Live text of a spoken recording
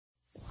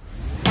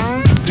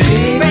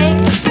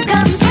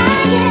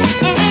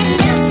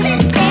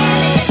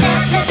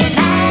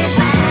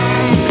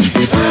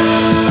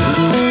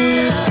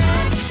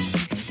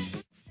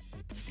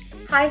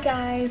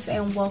guys,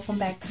 and welcome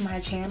back to my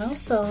channel.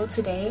 So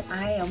today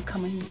I am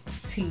coming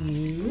to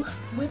you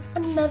with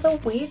another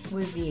wig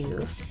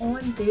review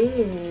on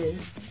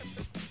this.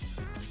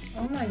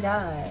 Oh my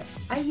god,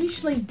 I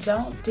usually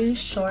don't do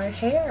short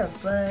hair,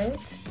 but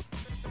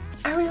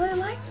I really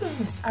like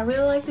this. I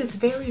really like this.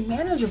 Very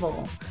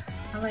manageable.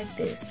 I like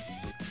this.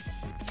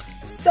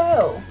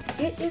 So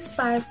it is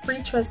by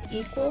Freetress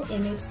Equal,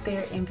 and it's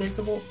their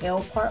invisible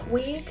L part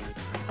wig.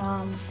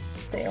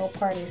 The L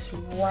part is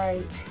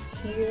right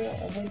here.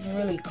 I wouldn't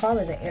really call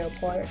it the L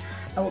part.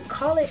 I would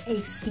call it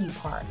a C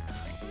part,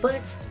 but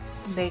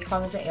they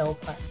call it the L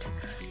part.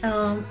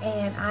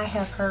 And I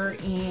have her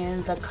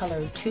in the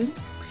color 2,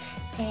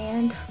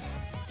 and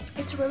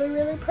it's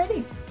really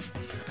pretty.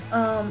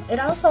 It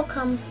also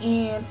comes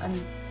in a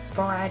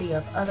variety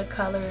of other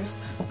colors,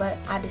 but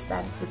I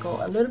decided to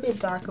go a little bit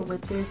darker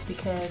with this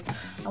because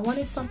I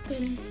wanted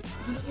something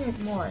a little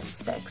bit more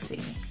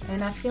sexy,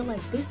 and I feel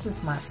like this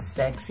is my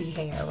sexy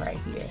hair right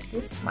here.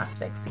 This is my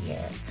sexy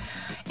hair.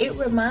 It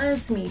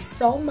reminds me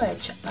so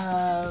much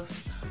of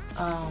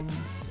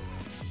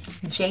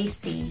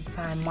JC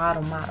by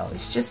Model.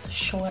 It's just a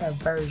shorter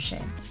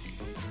version.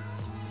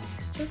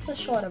 It's just a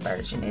shorter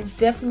version. It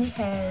definitely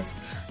has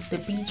the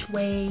beach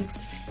waves,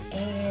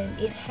 and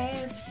it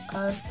has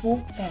a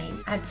swoop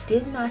bang. I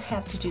did not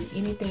have to do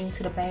anything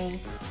to the bang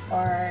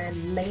or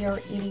layer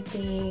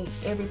anything.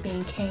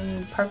 Everything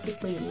came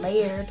perfectly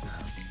layered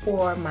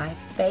for my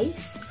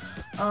face.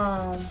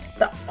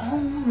 The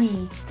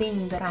only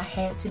thing that I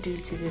had to do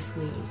to this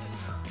wig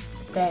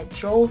that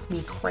drove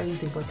me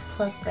crazy was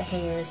pluck the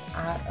hairs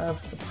out of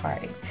the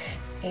parting.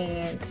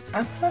 And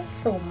I plucked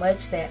so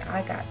much that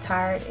I got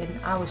tired,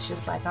 and I was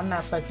just like, I'm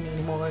not plucking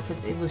anymore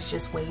because it was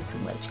just way too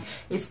much.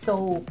 It's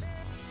so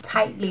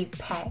tightly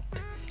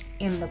packed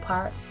in the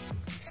part,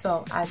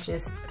 so I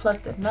just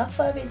plucked enough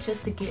of it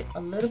just to get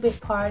a little bit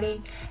party,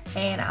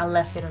 and I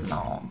left it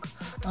alone.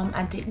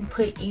 I didn't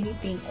put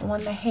anything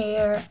on the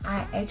hair.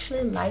 I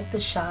actually like the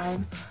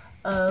shine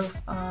of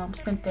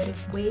synthetic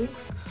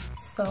wigs,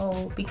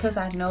 so because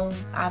I know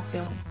I've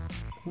been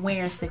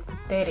wearing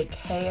synthetic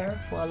hair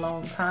for a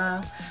long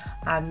time,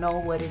 I know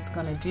what it's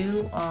gonna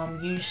do.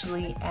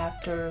 Usually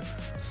after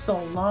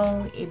so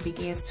long, it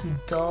begins to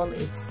dull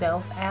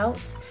itself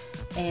out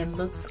and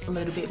looks a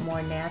little bit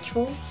more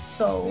natural.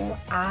 So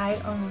I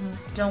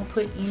don't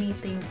put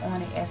anything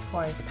on it as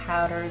far as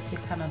powder to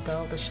kind of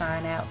dull the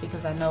shine out,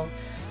 because I know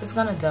it's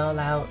gonna dull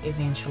out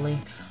eventually.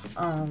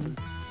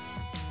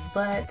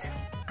 But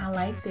I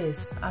like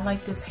this. I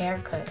like this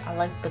haircut. I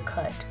like the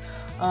cut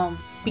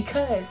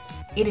because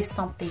it is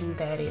something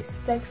that is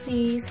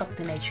sexy,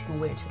 something that you can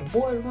wear to the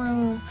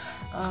boardroom,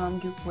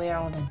 you can wear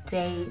on a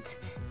date,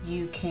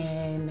 you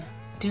can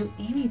do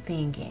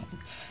anything in.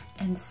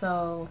 And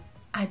so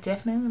I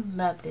definitely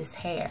love this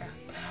hair.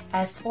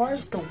 As far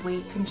as the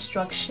wig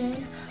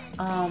construction,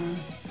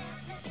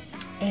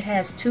 it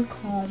has 2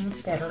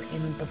 combs that are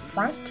in the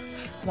front,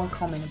 1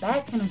 comb in the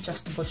back, and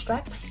adjustable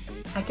straps.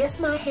 I guess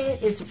my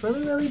head is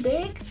really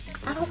big.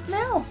 I don't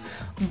know,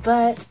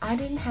 but I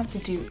didn't have to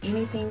do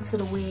anything to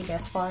the wig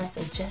as far as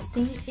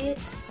adjusting it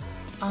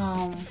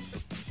or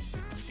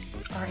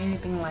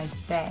anything like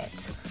that.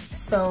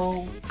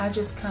 So I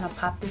just kind of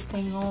popped this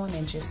thing on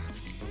and just,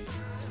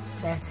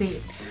 that's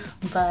it.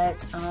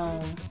 But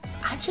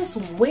I just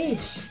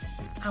wish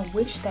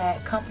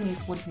that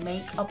companies would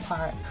make a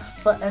part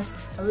for us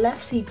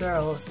lefty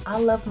girls. I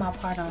love my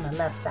part on the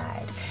left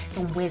side,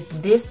 and with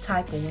this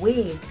type of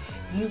wig,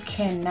 you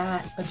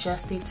cannot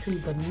adjust it to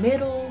the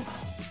middle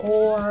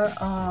or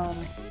on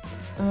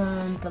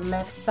the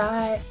left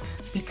side,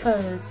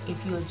 because if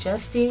you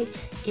adjust it,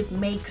 it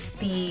makes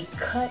the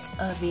cut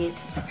of it,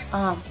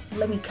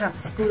 let me kind of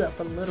scoot up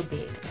a little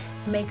bit,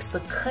 makes the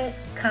cut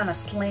kind of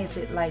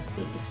slanted like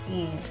this,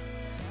 and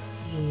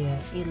yeah,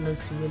 it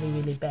looks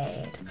really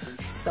bad.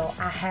 So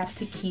I have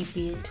to keep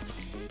it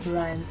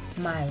on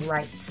my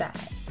right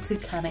side to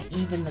kind of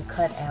even the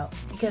cut out,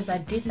 because I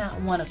did not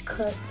want to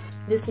cut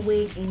this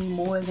wig any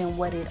more than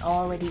what it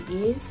already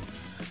is,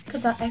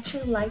 because I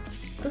actually like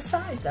the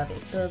size of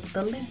it,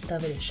 the length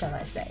of it, shall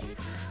I say.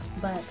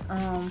 But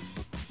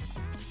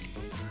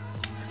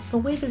the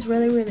wig is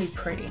really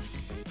pretty.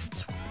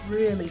 It's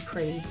really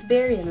pretty,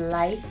 very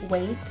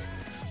lightweight.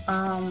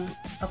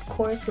 Of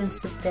course, with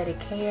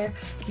synthetic hair,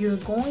 you're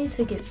going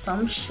to get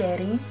some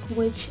shedding,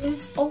 which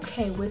is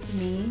okay with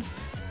me,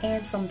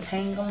 and some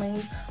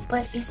tangling,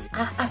 but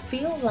I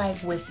feel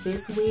like with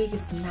this wig,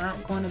 it's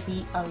not going to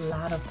be a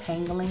lot of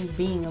tangling,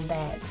 being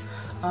that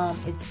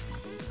it's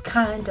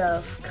kind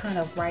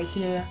of right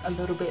here, a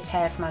little bit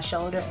past my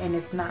shoulder, and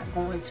it's not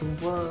going to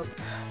rub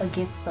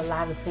against a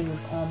lot of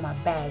things on my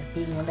back,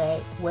 being that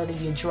whether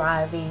you're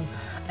driving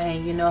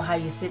and you know how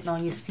you're sitting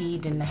on your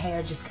seat and the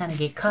hair just kind of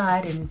get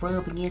caught and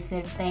rub against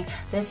everything.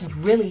 That's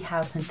really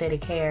how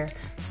synthetic hair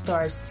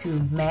starts to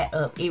mat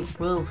up. It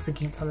rubs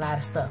against a lot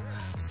of stuff.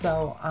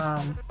 So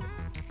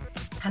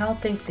I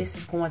don't think this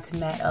is going to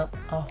mat up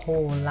a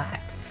whole lot.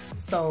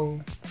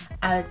 So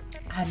I'm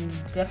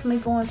definitely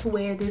going to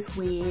wear this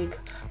wig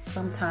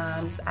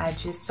sometimes. I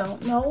just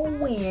don't know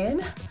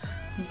when.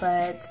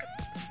 but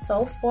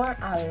so far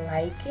I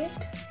like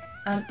it.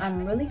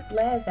 I'm really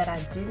glad that I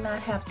did not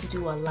have to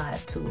do a lot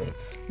to it.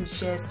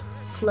 Just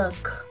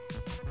pluck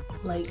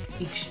like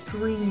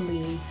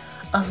extremely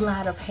a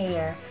lot of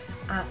hair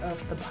out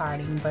of the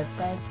parting, but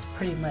that's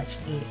pretty much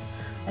it.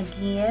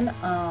 Again,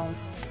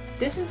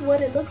 this is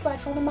what it looks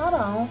like on the model.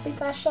 I don't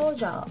think I showed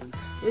y'all.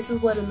 This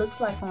is what it looks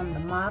like on the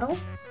model,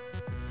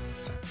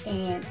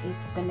 and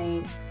it's the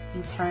name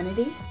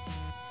Eternity.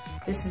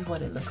 This is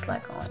what it looks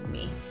like on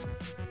me.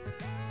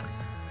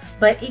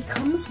 But it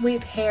comes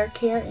with hair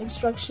care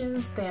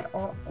instructions that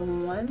are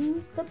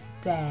on the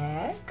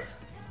back.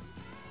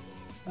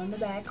 On the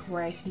back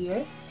right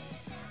here.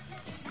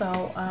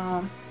 So,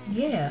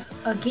 yeah.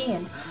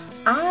 Again,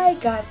 I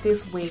got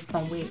this wig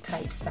from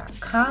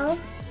wigtypes.com.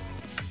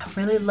 I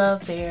really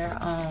love their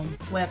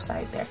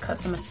website, their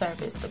customer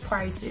service, the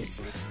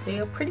prices. They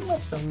are pretty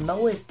much the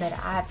lowest that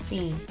I've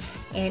seen.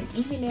 And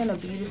even in a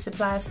beauty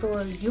supply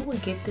store, you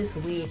would get this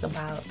wig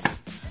about,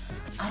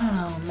 I don't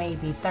know,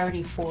 maybe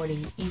 $30,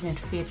 $40, even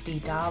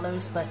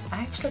 $50. But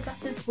I actually got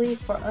this wig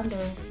for under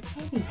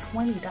maybe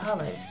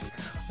 $20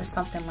 or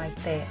something like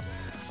that.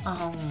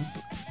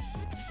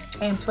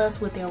 And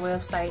plus with their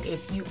website,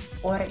 if you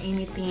order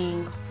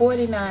anything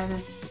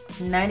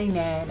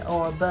 $49.99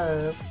 or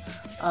above,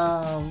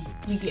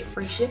 you get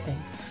free shipping.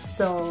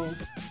 So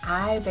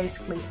I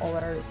basically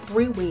ordered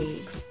 3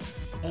 wigs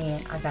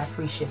and I got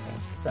free shipping.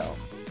 So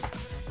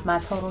my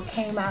total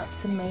came out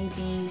to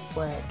maybe,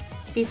 what,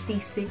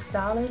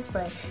 $56,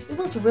 but it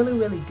was really,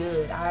 really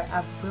good.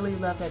 I really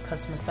love their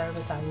customer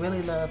service. I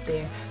really love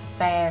their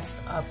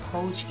fast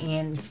approach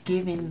in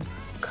giving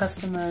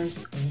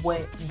customers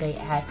what they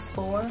ask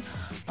for.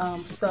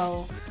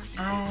 So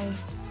I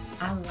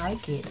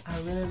like it. I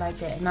really like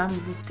that, and I'm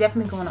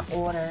definitely going to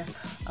order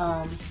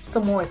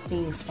some more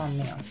things from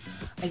them.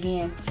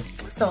 Again,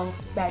 so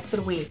back to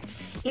the wig.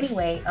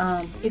 Anyway,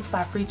 it's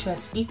by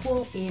Freetress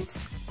Equal. It's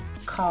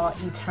called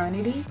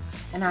Eternity,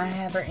 and I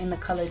have her in the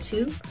color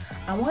 2.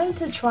 I wanted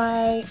to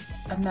try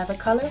another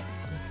color,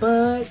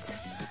 but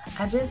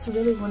I just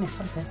really wanted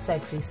something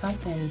sexy,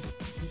 something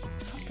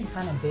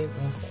kind of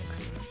bedroom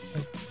sexy,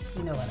 if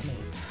you know what I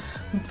mean.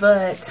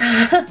 But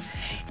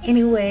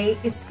anyway,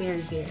 it's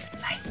very, very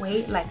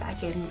lightweight. Like, I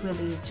can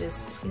really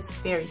just, it's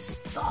very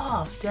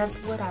soft. That's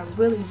what I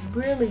really,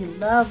 really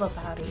love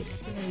about it. It's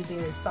very,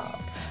 very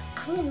soft.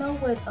 I don't know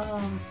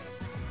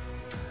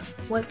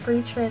what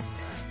Freetress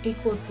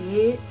Equal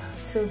did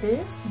to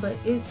this, but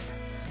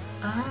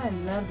I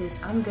love this.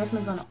 I'm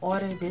definitely gonna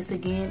order this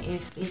again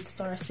if it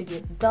starts to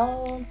get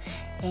dull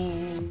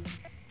and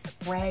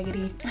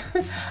raggedy.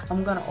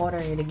 I'm gonna order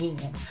it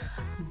again.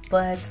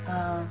 But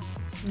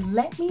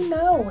let me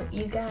know what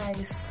you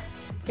guys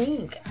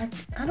think.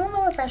 I don't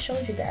know if I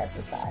showed you guys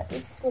the side.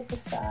 This is what the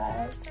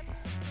sides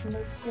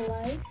look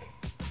like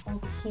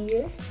over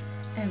here,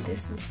 and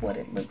this is what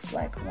it looks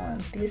like on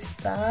this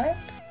side.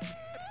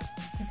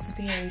 It's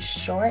very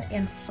short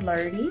and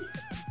flirty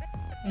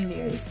and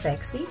very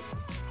sexy.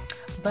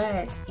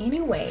 But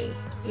anyway,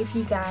 if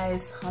you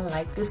guys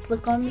like this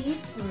look on me,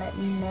 let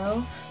me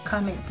know.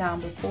 Comment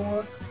down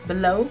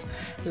below.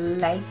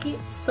 Like it.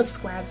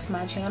 Subscribe to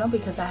my channel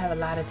because I have a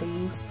lot of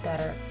things that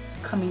are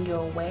coming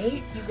your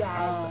way. If you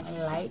guys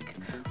like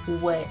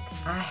what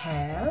I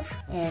have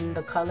and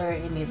the color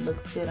and it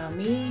looks good on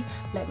me,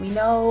 let me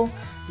know.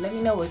 Let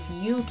me know if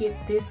you get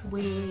this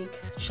wig.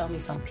 Show me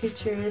some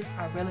pictures.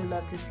 I really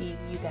love to see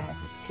you guys'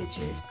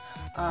 pictures.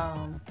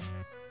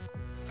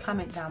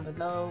 Comment down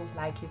below,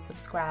 like it,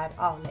 subscribe,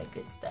 all that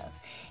good stuff.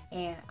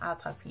 And I'll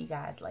talk to you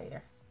guys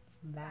later.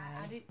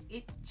 Bye.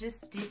 It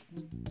just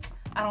didn't,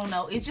 I don't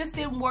know, it just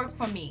didn't work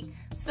for me.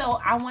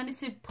 So I wanted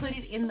to put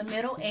it in the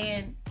middle,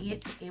 and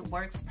it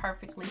works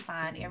perfectly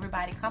fine.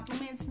 Everybody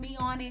compliments me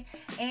on it,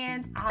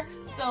 and I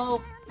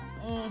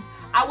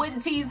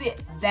wouldn't tease it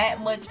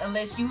that much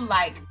unless you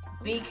like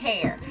big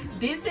hair.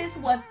 This is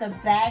what the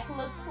back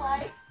looks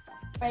like,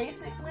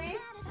 basically.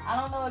 I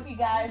don't know if you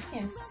guys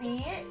can see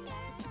it.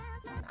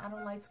 I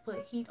don't like to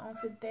put heat on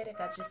synthetic.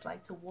 I just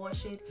like to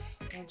wash it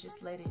and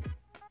just let it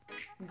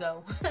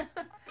go.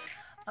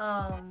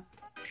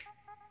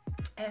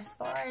 As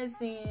far as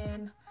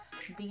in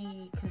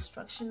the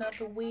construction of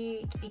the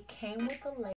wig, it came with a lace.